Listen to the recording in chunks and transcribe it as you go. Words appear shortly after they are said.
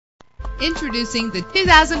Introducing the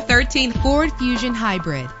 2013 Ford Fusion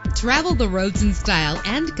Hybrid. Travel the roads in style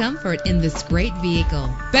and comfort in this great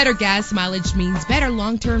vehicle. Better gas mileage means better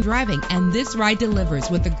long-term driving, and this ride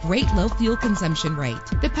delivers with a great low fuel consumption rate.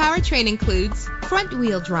 The powertrain includes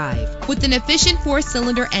front-wheel drive with an efficient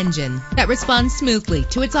 4-cylinder engine that responds smoothly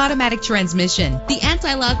to its automatic transmission. The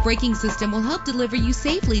anti-lock braking system will help deliver you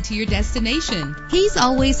safely to your destination. He's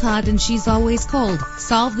always hot and she's always cold.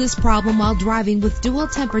 Solve this problem while driving with dual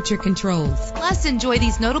temperature controls. Plus, enjoy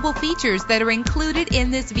these notable features that are included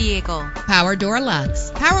in this vehicle: power door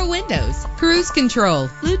locks, power windows, cruise control,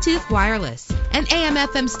 Bluetooth wireless, an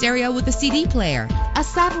AM/FM stereo with a CD player, a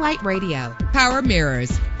satellite radio, power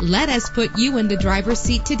mirrors. Let us put you in the driver's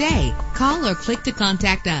seat today. Call or click to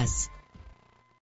contact us.